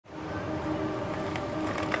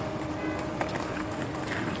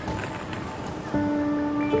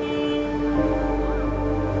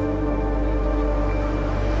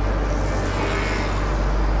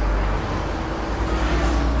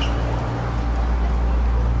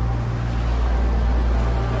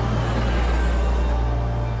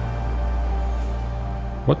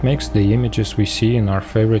what makes the images we see in our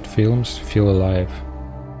favorite films feel alive.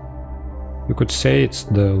 You could say it's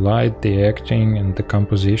the light, the acting, and the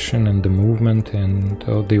composition, and the movement, and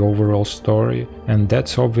the overall story, and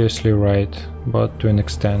that's obviously right, but to an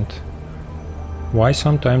extent. Why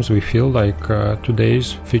sometimes we feel like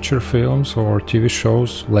today's feature films or TV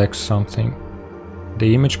shows lack something.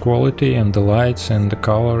 The image quality and the lights and the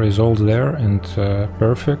color is all there and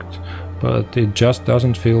perfect, but it just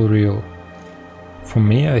doesn't feel real. For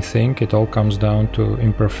me, I think it all comes down to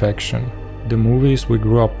imperfection. The movies we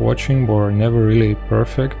grew up watching were never really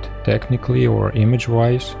perfect, technically or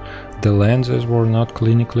image-wise. The lenses were not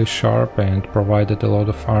clinically sharp and provided a lot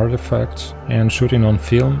of artifacts, and shooting on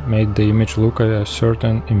film made the image look a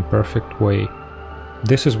certain imperfect way.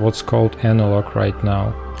 This is what's called analog right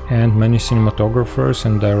now, and many cinematographers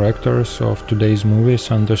and directors of today's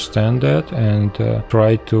movies understand that and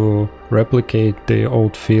try to replicate the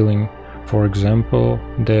old feeling. For example,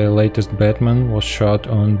 the latest Batman was shot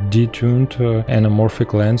on detuned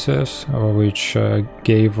anamorphic lenses, which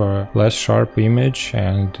gave a less sharp image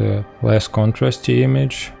and less contrasty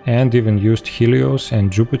image, and even used Helios and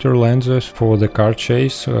Jupiter lenses for the car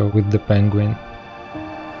chase with the Penguin.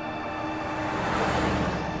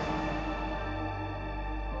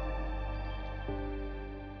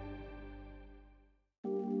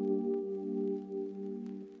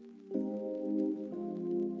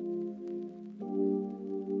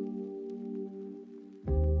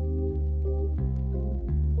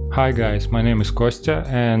 Hi guys, my name is Kostya,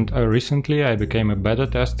 and recently I became a beta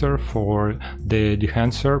tester for the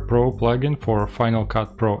Dehancer Pro plugin for Final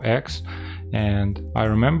Cut Pro X, and I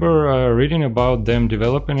remember reading about them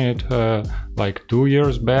developing it like 2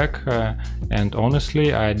 years back, and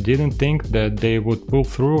honestly I didn't think that they would pull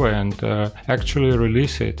through and actually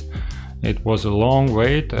release it. It was a long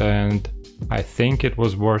wait and I think it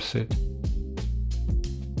was worth it.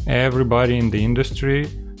 Everybody in the industry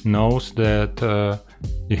knows that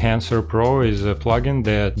Dehancer Pro is a plugin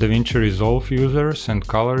that DaVinci Resolve users and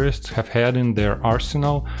colorists have had in their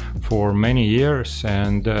arsenal for many years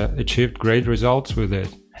and achieved great results with it.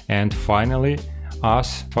 And finally,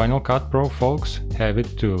 us Final Cut Pro folks have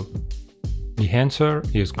it too. Dehancer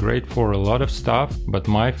is great for a lot of stuff, but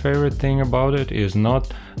my favorite thing about it is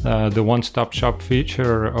not the one-stop shop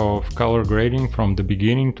feature of color grading from the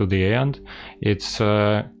beginning to the end. It's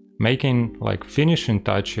making like finishing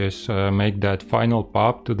touches, make that final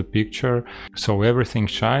pop to the picture so everything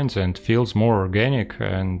shines and feels more organic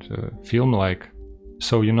and film-like.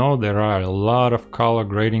 So you know, there are a lot of color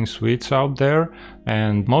grading suites out there,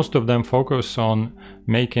 and most of them focus on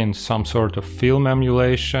making some sort of film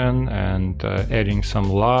emulation and adding some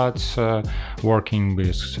LUTs, working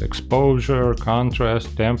with exposure,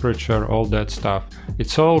 contrast, temperature, all that stuff.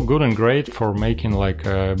 It's all good and great for making like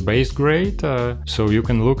a base grade, so you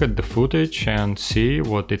can look at the footage and see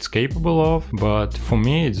what it's capable of, but for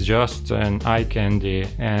me it's just an eye candy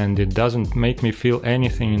and it doesn't make me feel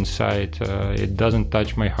anything inside, it doesn't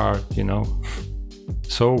touch my heart, you know.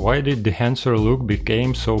 So why did Dehancer look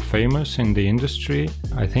became so famous in the industry?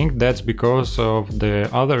 I think that's because of the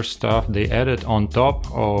other stuff they added on top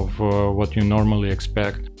of what you normally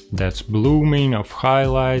expect. That's blooming of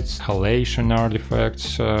highlights, halation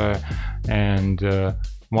artifacts, and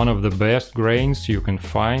one of the best grains you can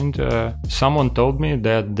find. Someone told me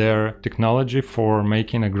that their technology for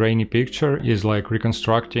making a grainy picture is like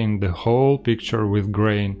reconstructing the whole picture with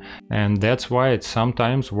grain, and that's why it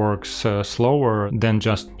sometimes works slower than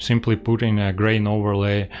just simply putting a grain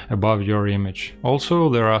overlay above your image. Also,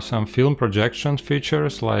 there are some film projection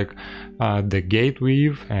features like the gate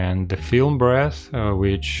weave and the film breath,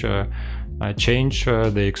 which change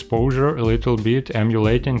the exposure a little bit,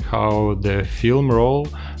 emulating how the film roll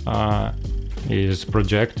is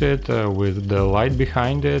projected with the light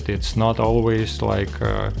behind it. It's not always like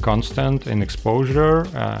constant in exposure,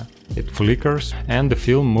 it flickers and the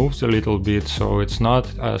film moves a little bit, so it's not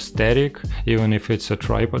static. Even if it's a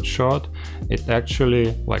tripod shot, it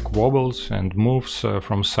actually like wobbles and moves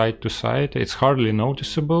from side to side. It's hardly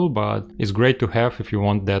noticeable, but it's great to have if you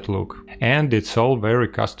want that look. And it's all very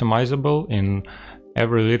customizable in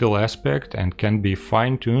every little aspect and can be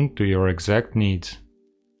fine-tuned to your exact needs.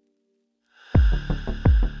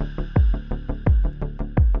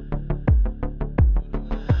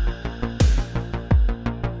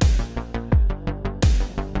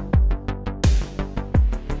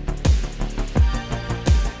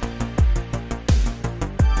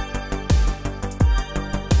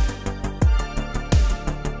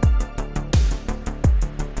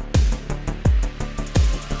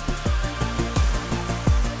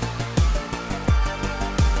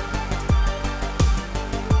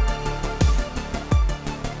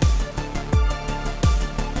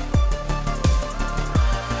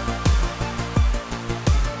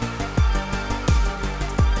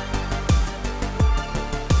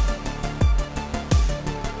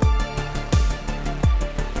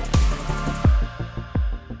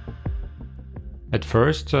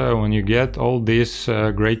 first, when you get all these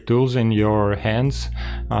great tools in your hands,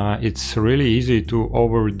 it's really easy to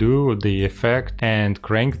overdo the effect and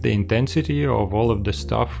crank the intensity of all of the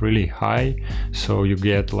stuff really high, so you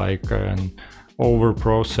get like an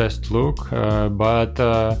over-processed look, but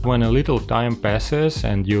when a little time passes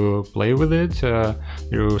and you play with it,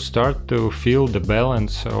 you start to feel the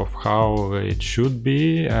balance of how it should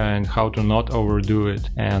be and how to not overdo it.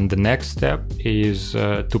 And the next step is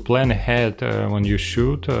to plan ahead when you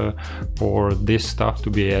shoot for this stuff to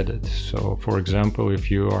be added. So for example, if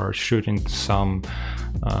you are shooting some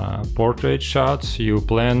portrait shots, you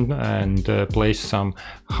plan and place some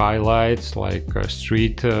highlights like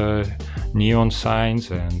street neon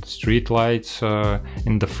signs and street lights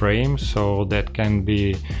in the frame, so that can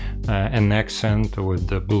be an accent with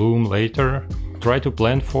the bloom later. Try to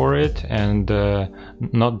plan for it and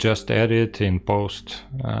not just add it in post.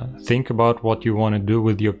 Think about what you want to do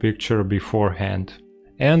with your picture beforehand.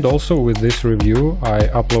 And also with this review I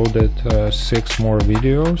uploaded 6 more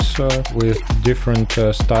videos with different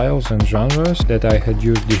styles and genres that I had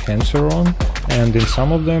used Dehancer on, and in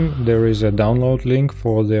some of them there is a download link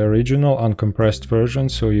for the original uncompressed version,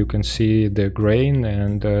 so you can see the grain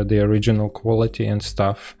and the original quality and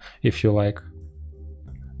stuff if you like.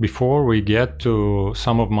 Before we get to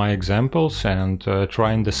some of my examples and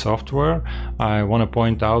trying the software, I want to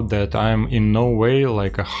point out that I'm in no way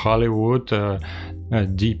like a Hollywood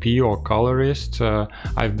DP or colorist.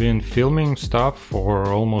 I've been filming stuff for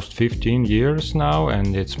almost 15 years now,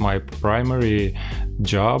 and it's my primary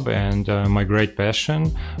job and my great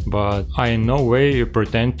passion, but I in no way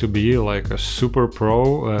pretend to be like a super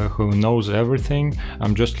pro who knows everything.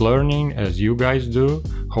 I'm just learning as you guys do,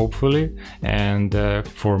 hopefully, and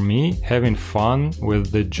for me, having fun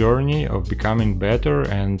with the journey of becoming better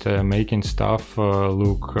and making stuff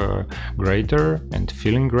look greater and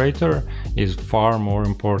feeling greater is far more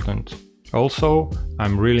important. Also,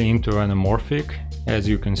 I'm really into anamorphic. As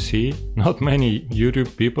you can see, not many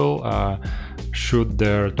YouTube people shoot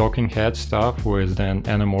their talking head stuff with an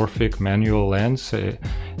anamorphic manual lens.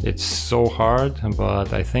 It's so hard,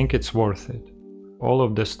 but I think it's worth it. All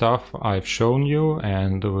of the stuff I've shown you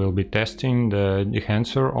and will be testing the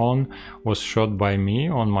Dehancer on was shot by me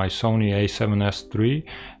on my Sony A7S3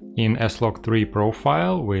 in Slog3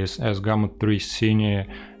 profile with SGamut3.Cine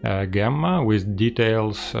gamma with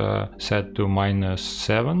details set to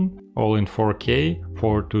 -7, all in 4K,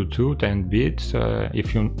 422 10 bits.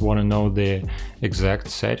 If you want to know the exact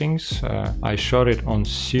settings, I shot it on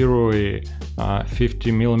SIRUI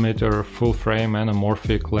 50mm full-frame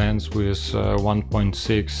anamorphic lens with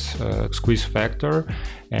 1.6 squeeze factor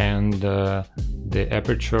and the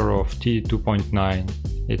aperture of t2.9.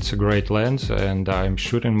 It's a great lens and I'm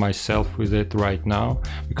shooting myself with it right now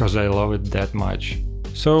because I love it that much.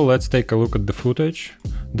 So let's take a look at the footage.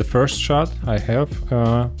 The first shot I have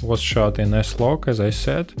was shot in S-Log, as I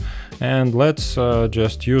said, and let's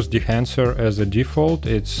just use Dehancer as a default.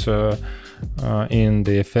 It's in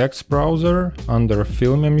the effects browser under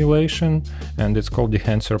film emulation, and it's called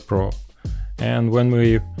Dehancer Pro. And when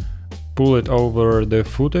we pull it over the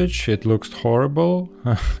footage, it looks horrible.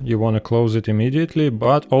 You want to close it immediately,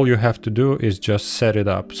 but all you have to do is just set it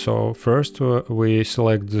up. So first we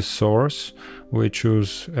select the source, we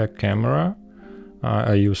choose a camera.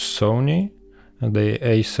 I use Sony, the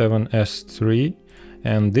A7S3,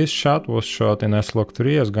 and this shot was shot in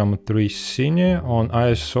Slog3 SGamut3.Cine on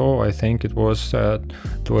ISO, I think it was at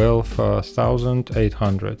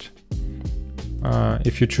 12,800.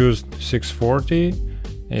 If you choose 640,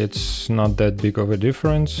 it's not that big of a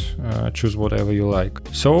difference. Choose whatever you like.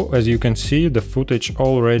 So as you can see, the footage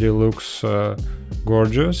already looks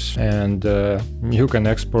gorgeous, and you can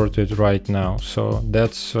export it right now. So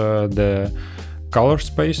that's the color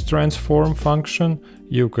space transform function.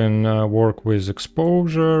 You can work with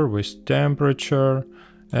exposure, with temperature,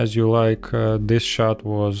 as you like. This shot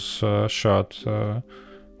was shot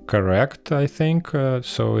correct, I think,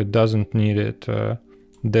 so it doesn't need it.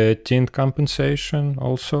 The tint compensation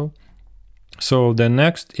also. So the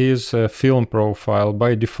next is film profile.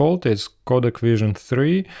 By default it's Codec Vision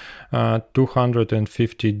 3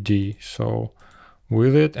 250D, so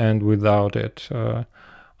with it and without it.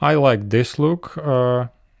 I like this look.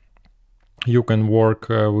 You can work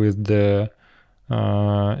with the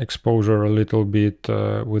exposure a little bit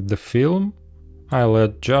with the film. I'll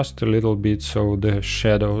add just a little bit so the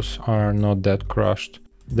shadows are not that crushed.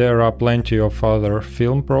 There are plenty of other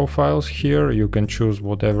film profiles here. You can choose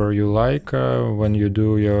whatever you like when you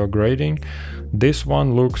do your grading. This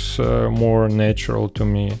one looks more natural to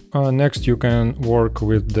me. Next you can work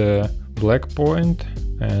with the black point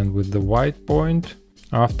and with the white point.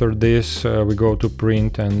 After this we go to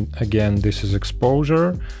print, and again this is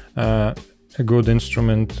exposure, a good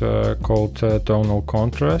instrument called tonal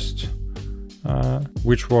contrast,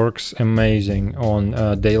 which works amazing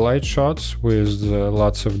on daylight shots with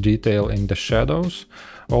lots of detail in the shadows.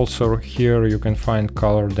 Also here you can find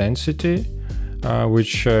color density,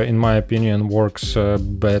 which in my opinion works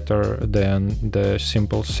better than the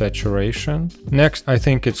simple saturation. Next, I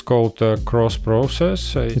think it's called cross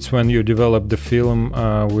process. It's when you develop the film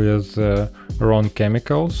with wrong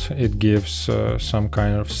chemicals. It gives some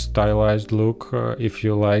kind of stylized look if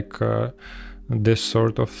you like this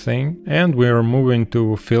sort of thing. And we are moving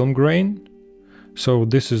to film grain. So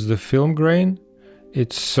this is the film grain.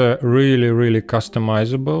 It's really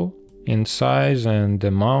customizable in size and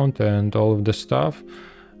amount and all of the stuff.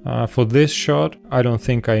 For this shot I don't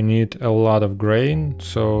think I need a lot of grain,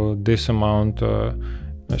 so this amount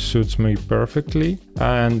suits me perfectly.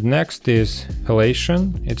 And next is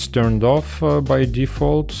halation. It's turned off by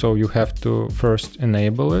default, so you have to first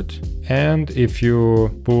enable it. And if you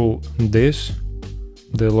pull this,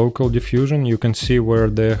 the local diffusion, you can see where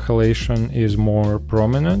the halation is more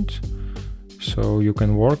prominent, so you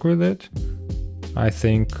can work with it. I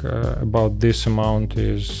think about this amount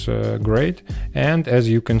is great. And as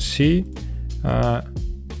you can see,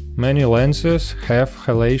 many lenses have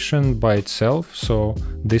halation by itself, so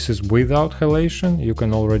this is without halation, you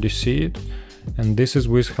can already see it, and this is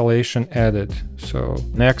with halation added. So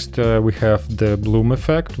next we have the bloom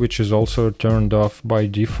effect, which is also turned off by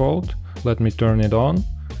default. Let me turn it on.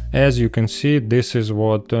 As you can see, this is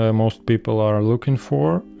what most people are looking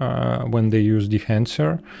for when they use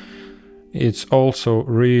Dehancer. It's also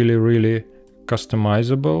really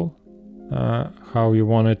customizable, how you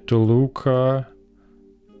want it to look,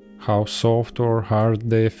 how soft or hard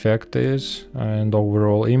the effect is, and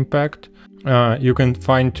overall impact. You can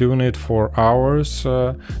fine-tune it for hours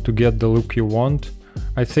to get the look you want.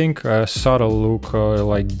 I think a subtle look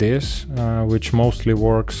like this, which mostly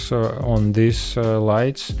works on these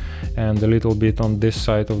lights and a little bit on this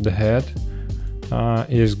side of the head,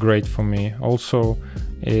 is great for me. Also,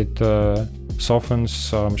 it softens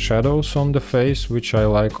some shadows on the face, which I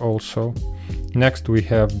like also. Next we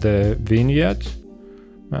have the vignette.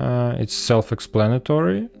 It's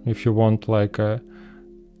self-explanatory. If you want like an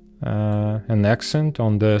accent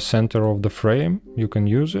on the center of the frame, you can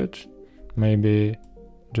use it, maybe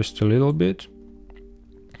just a little bit.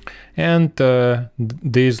 And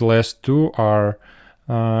these last two are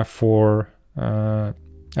for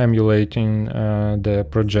emulating the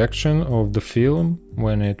projection of the film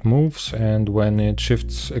when it moves and when it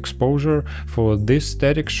shifts exposure. For this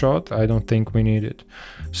static shot I don't think we need it.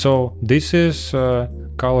 So this is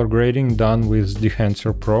color grading done with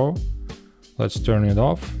Dehancer Pro. Let's turn it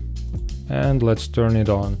off and let's turn it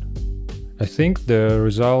on. I think the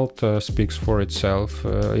result speaks for itself.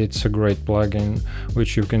 It's a great plugin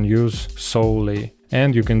which you can use solely,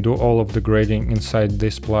 and you can do all of the grading inside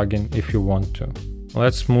this plugin if you want to.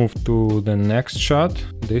 Let's move to the next shot,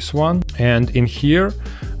 this one. And in here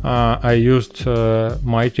I used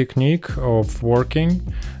my technique of working.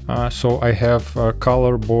 So I have a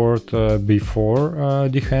color board before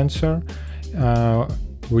Dehancer,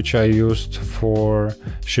 which I used for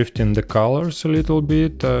shifting the colors a little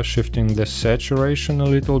bit, shifting the saturation a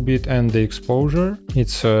little bit, and the exposure.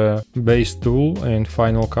 It's a base tool in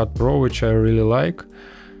Final Cut Pro, which I really like.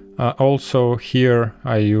 Also here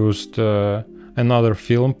I used another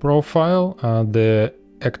film profile, the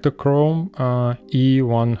Ektachrome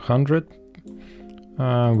E100,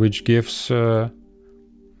 which gives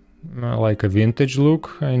like a vintage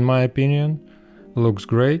look, in my opinion. Looks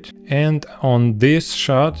great. And on this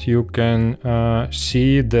shot you can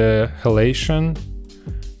see the halation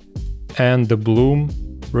and the bloom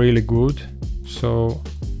really good. So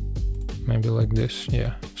maybe like this,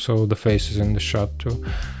 yeah. So the face is in the shot too.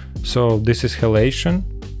 So this is halation.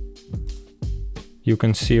 You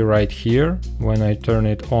can see right here, when I turn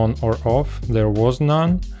it on or off, there was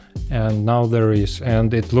none, and now there is,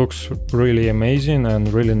 and it looks really amazing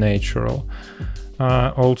and really natural.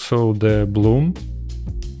 Also the bloom,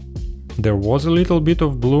 there was a little bit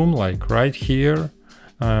of bloom like right here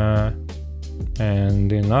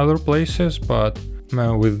and in other places, but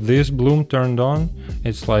with this bloom turned on,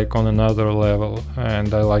 it's like on another level,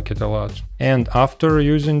 and I like it a lot. And after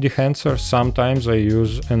using Dehancer, sometimes I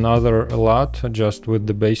use another LUT just with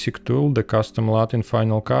the basic tool, the custom LUT in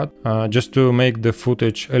Final Cut, just to make the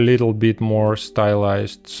footage a little bit more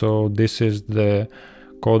stylized. So this is the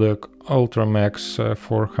Kodak Ultramax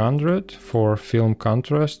 400 for film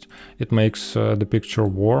contrast. It makes the picture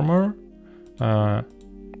warmer.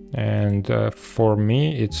 and for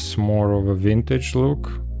me it's more of a vintage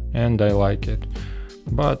look and I like it,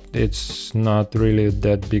 but it's not really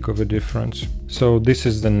that big of a difference. So this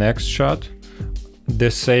is the next shot.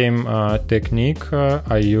 The same technique,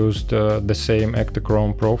 I used the same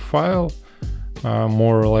Ektachrome profile,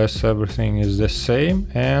 more or less everything is the same,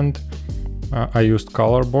 and I used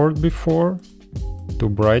color board before to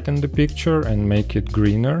brighten the picture and make it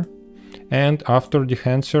greener. And after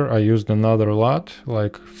Dehancer I used another LUT,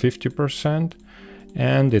 like 50%,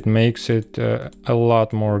 and it makes it a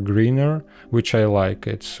lot more greener, which I like.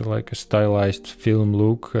 It's like a stylized film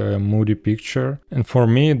look, a moody picture, and for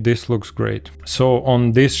me this looks great. So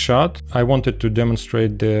on this shot I wanted to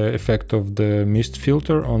demonstrate the effect of the mist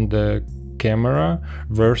filter on the camera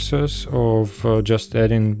versus of just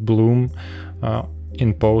adding bloom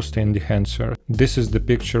in post in Dehancer. This is the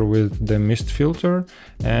picture with the mist filter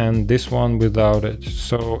and this one without it.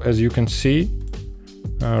 So as you can see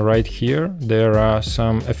right here, there are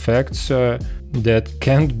some effects that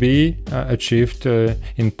can't be achieved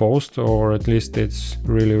in post, or at least it's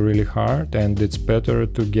really hard, and it's better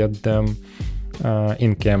to get them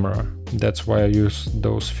in camera. That's why I use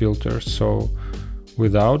those filters. So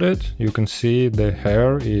without it, you can see the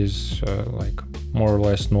hair is like more or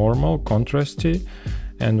less normal, contrasty,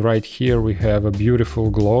 and right here we have a beautiful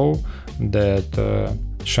glow that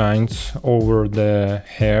shines over the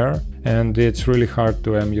hair, and it's really hard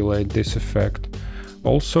to emulate this effect.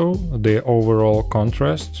 Also, the overall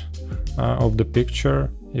contrast of the picture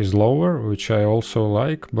is lower, which I also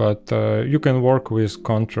like, but you can work with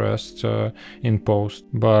contrast in post.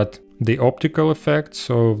 But the optical effects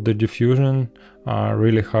of the diffusion are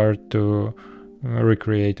really hard to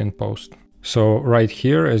recreate in post. So right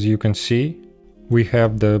here, as you can see, we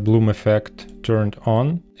have the bloom effect turned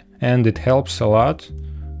on, and it helps a lot,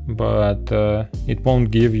 but it won't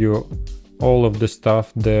give you all of the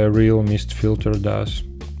stuff the real mist filter does,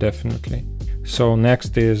 definitely. So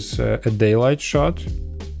next is a daylight shot.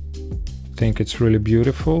 I think it's really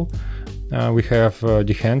beautiful. We have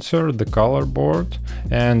Dehancer, the color board,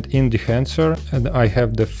 and in Dehancer I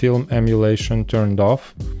have the film emulation turned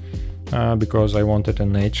off because I wanted a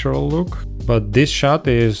natural look. But this shot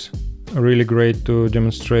is really great to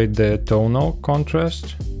demonstrate the tonal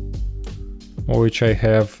contrast, which I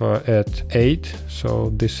have at 8. So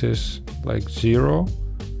this is like 0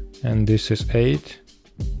 and this is 8.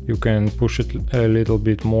 You can push it a little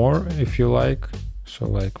bit more if you like, so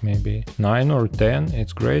like maybe 9 or 10,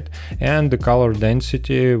 it's great. And the color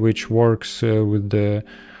density, which works with the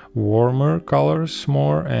warmer colors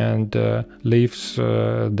more and leaves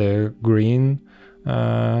the green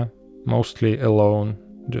mostly alone,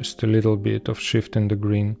 just a little bit of shift in the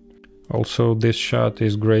green. Also, this shot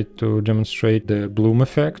is great to demonstrate the bloom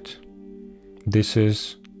effect. This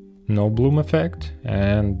is no bloom effect,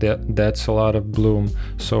 and that's a lot of bloom.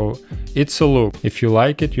 So it's a look. If you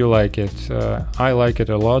like it, you like it. I like it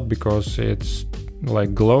a lot because it's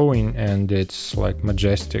like glowing and it's like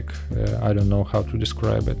majestic. I don't know how to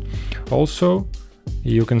describe it. Also,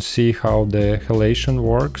 you can see how the halation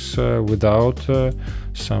works without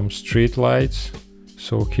some street lights.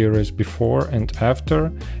 So here is before and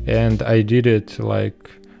after, and I did it like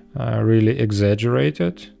really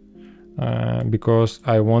exaggerated because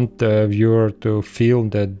I want the viewer to feel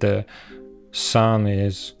that the sun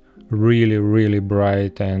is really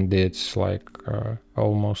bright and it's like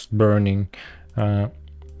almost burning.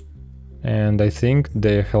 And I think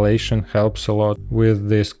the halation helps a lot with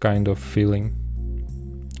this kind of feeling.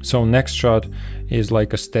 So next shot is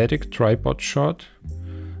like a static tripod shot,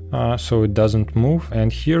 so it doesn't move.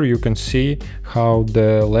 And here you can see how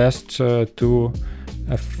the last two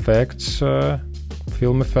effects,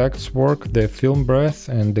 film effects work, the film breath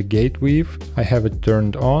and the gate weave. I have it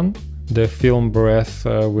turned on. The film breath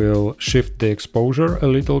will shift the exposure a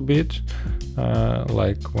little bit,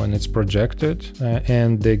 like when it's projected,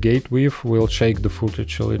 and the gate weave will shake the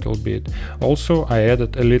footage a little bit. Also, I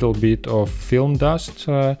added a little bit of film dust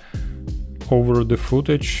over the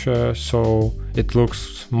footage, so it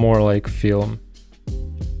looks more like film.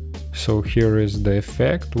 So here is the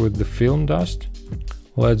effect with the film dust.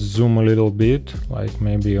 Let's zoom a little bit, like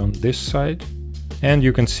maybe on this side. And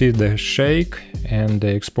you can see the shake and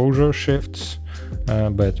the exposure shifts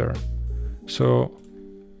better. So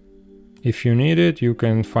if you need it, you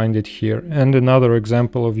can find it here. And another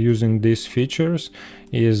example of using these features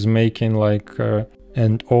is making like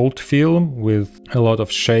an old film with a lot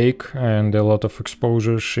of shake and a lot of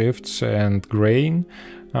exposure shifts and grain.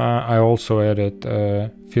 I also added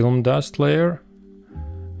a film dust layer.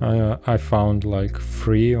 I found like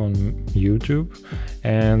free on YouTube,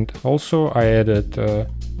 and also I added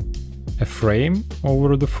a a frame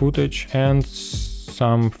over the footage and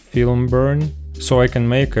some film burn, so I can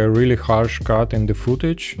make a really harsh cut in the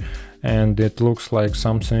footage and it looks like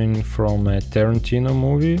something from a Tarantino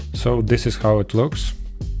movie. So this is how it looks.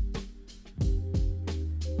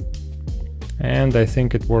 And I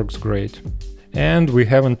think it works great. And we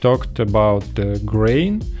haven't talked about the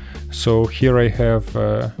grain. So here I have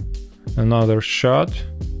another shot,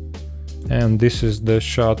 and this is the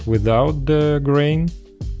shot without the grain,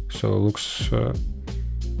 so it looks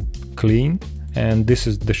clean. And this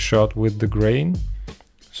is the shot with the grain,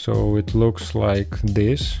 so it looks like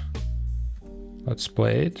this. Let's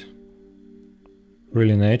play it.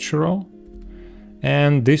 Really natural.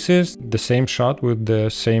 And this is the same shot with the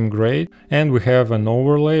same grain, and we have an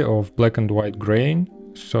overlay of black and white grain.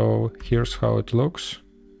 So here's how it looks,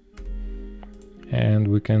 and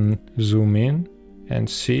we can zoom in and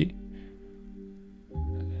see.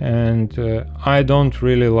 And I don't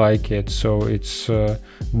really like it, so it's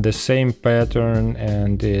the same pattern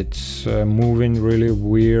and it's moving really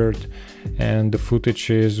weird, and the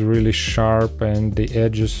footage is really sharp and the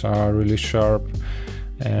edges are really sharp.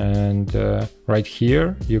 And right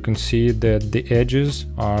here you can see that the edges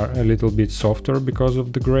are a little bit softer because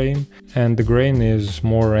of the grain, and the grain is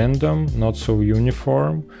more random, not so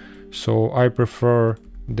uniform. So I prefer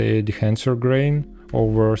the Dehancer grain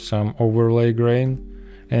over some overlay grain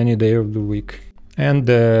any day of the week. And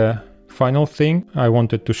the final thing I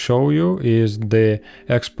wanted to show you is the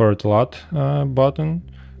export LUT button.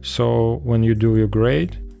 So when you do your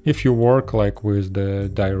grade, if you work like with the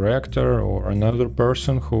director or another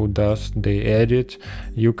person who does the edit,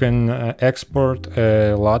 you can export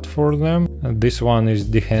a LUT for them. This one is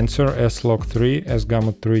Dehancer Slog3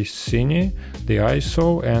 SGamut3.Cine, the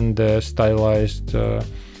ISO, and the stylized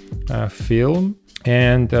film.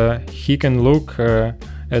 And he can look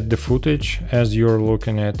at the footage as you're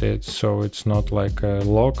looking at it, so it's not like a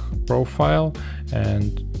log profile,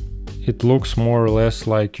 and it looks more or less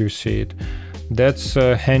like you see it. That's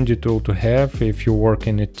a handy tool to have if you work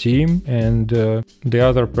in a team, and the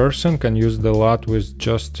other person can use the LUT with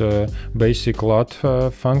just a basic LUT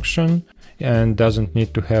function and doesn't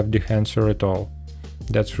need to have Dehancer at all.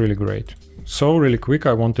 That's really great. So really quick,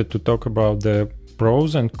 I wanted to talk about the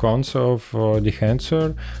pros and cons of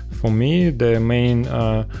Dehancer. For me, the main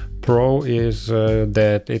pro is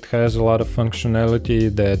that it has a lot of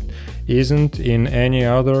functionality that isn't in any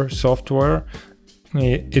other software.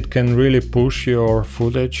 It can really push your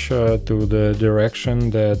footage to the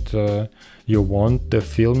direction that you want, the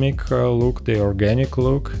filmic look, the organic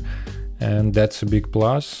look, and that's a big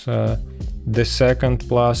plus. The second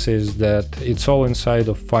plus is that it's all inside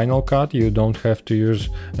of Final Cut. You don't have to use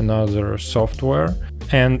another software,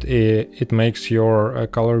 and it makes your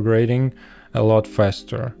color grading a lot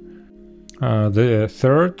faster. The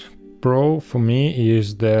third pro for me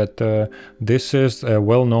is that this is a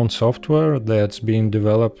well-known software that's been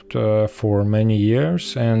developed for many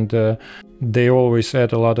years, and they always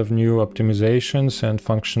add a lot of new optimizations and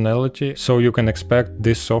functionality, so you can expect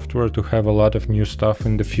this software to have a lot of new stuff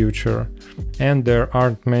in the future. And there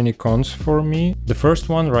aren't many cons for me. The first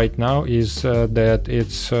one right now is that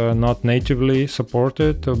it's not natively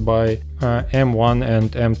supported by M1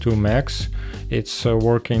 and M2 Max. It's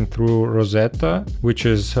working through Rosetta, which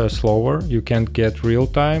is slower. You can't get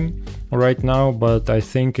real-time right now, but I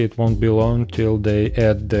think it won't be long till they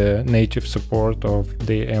add the native support of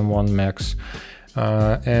the M1 Max.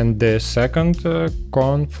 And the second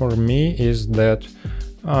con for me is that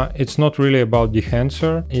it's not really about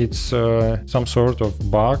Dehancer. It's some sort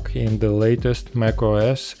of bug in the latest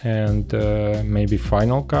macOS and maybe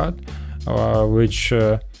Final Cut, which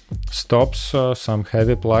stops some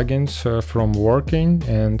heavy plugins from working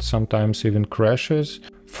and sometimes even crashes.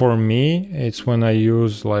 For me, it's when I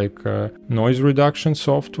use like noise reduction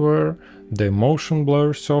software, the motion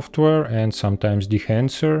blur software, and sometimes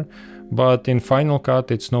Dehancer. But in Final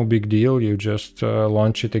Cut it's no big deal. You just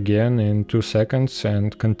launch it again in 2 seconds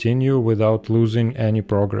and continue without losing any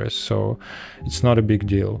progress, so it's not a big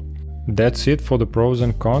deal. That's it for the pros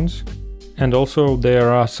and cons. And also there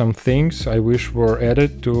are some things I wish were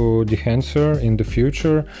added to Dehancer in the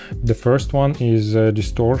future. The first one is a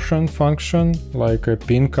distortion function, like a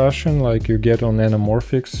pin cushion like you get on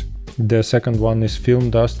Anamorphics. The second one is film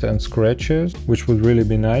dust and scratches, which would really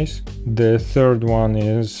be nice. The third one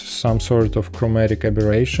is some sort of chromatic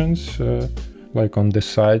aberrations like on the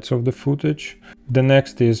sides of the footage. The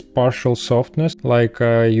next is partial softness, like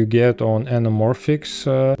you get on anamorphics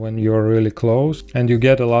when you're really close, and you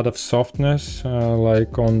get a lot of softness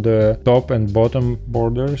like on the top and bottom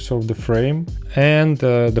borders of the frame. And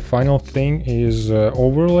the final thing is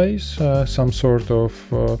overlays, some sort of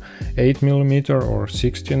 8mm or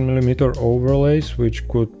 16mm overlays, which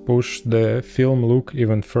could push the film look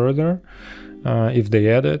even further. If they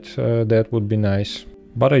add it, that would be nice.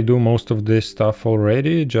 But I do most of this stuff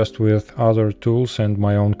already, just with other tools and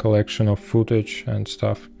my own collection of footage and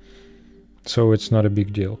stuff. So it's not a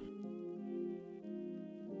big deal.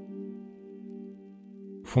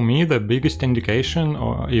 For me, the biggest indication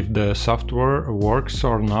if the software works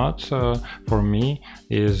or not for me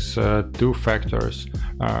is two factors.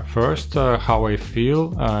 First, how I feel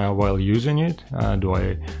while using it. Do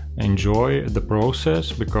I enjoy the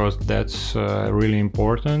process? Because that's really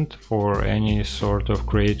important for any sort of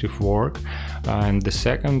creative work. And the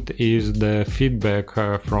second is the feedback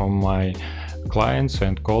from my clients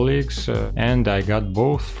and colleagues, and I got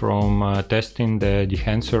both from testing the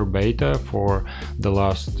Dehancer beta for the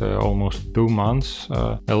last almost 2 months.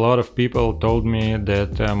 A lot of people told me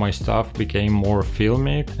that my stuff became more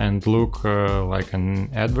filmic and look like an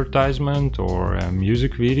advertisement or a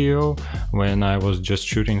music video when I was just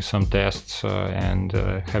shooting some tests and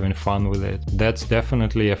having fun with it. That's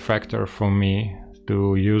definitely a factor for me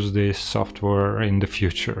to use this software in the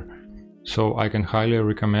future. So I can highly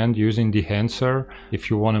recommend using Dehancer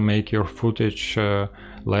if you want to make your footage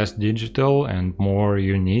less digital and more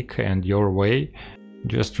unique and your way.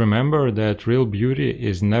 Just remember that real beauty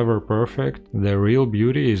is never perfect. The real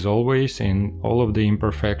beauty is always in all of the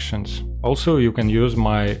imperfections. Also, you can use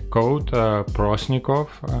my code Prosnikov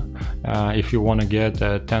if you want to get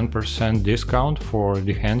a 10% discount for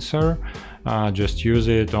Dehancer. Just use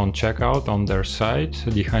it on checkout on their site,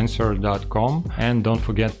 dehancer.com, and don't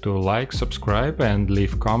forget to like, subscribe and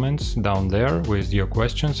leave comments down there with your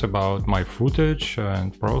questions about my footage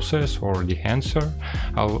and process or Dehancer.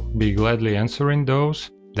 I'll be gladly answering those.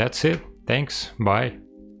 That's it. Thanks. Bye.